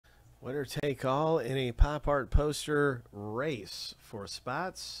Winner take all in a pop art poster race for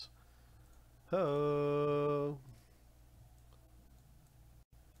spots. Ho!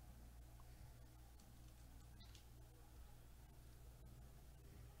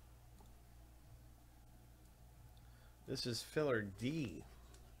 This is filler D.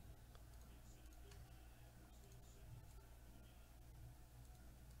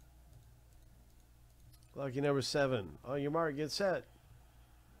 Lucky number 7. On your mark, get set.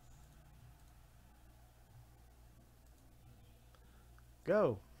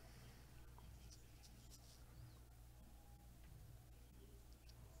 Go.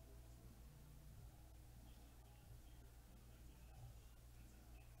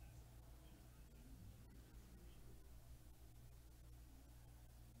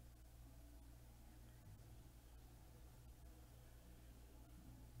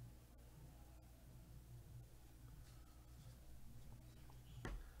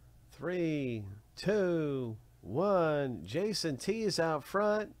 Three, two, one. Jason T is out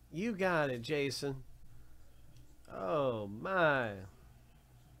front. You got it, Jason. Oh, my.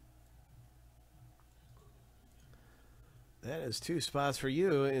 That is 2 spots for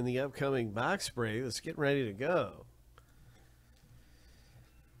you in the upcoming box break. Let's get ready to go.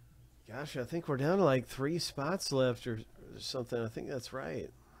 Gosh, I think we're down to like 3 spots left or something. I think that's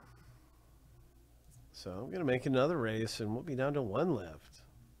right. So I'm going to make another race, and we'll be down to 1 left.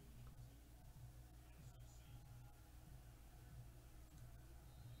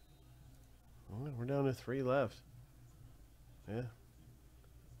 We're down to 3 left. Yeah.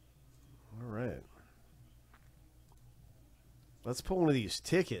 All right. Let's pull one of these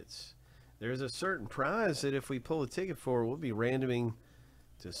tickets. There's a certain prize that if we pull a ticket for, we'll be randoming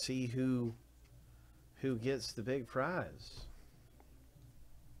to see who gets the big prize.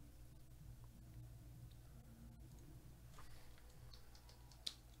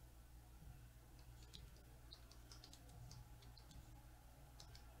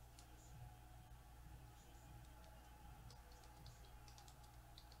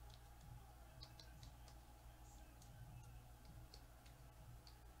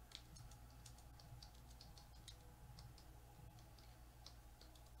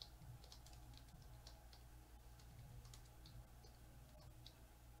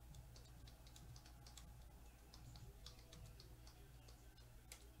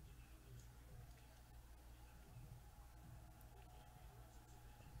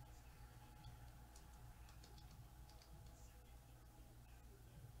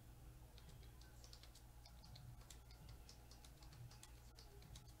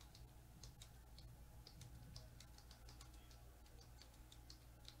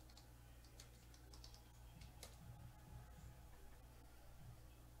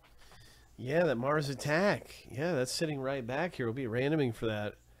 Yeah, that Mars attack. Yeah, that's sitting right back here. We'll be randoming for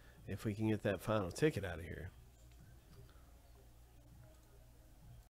that if we can get that final ticket out of here.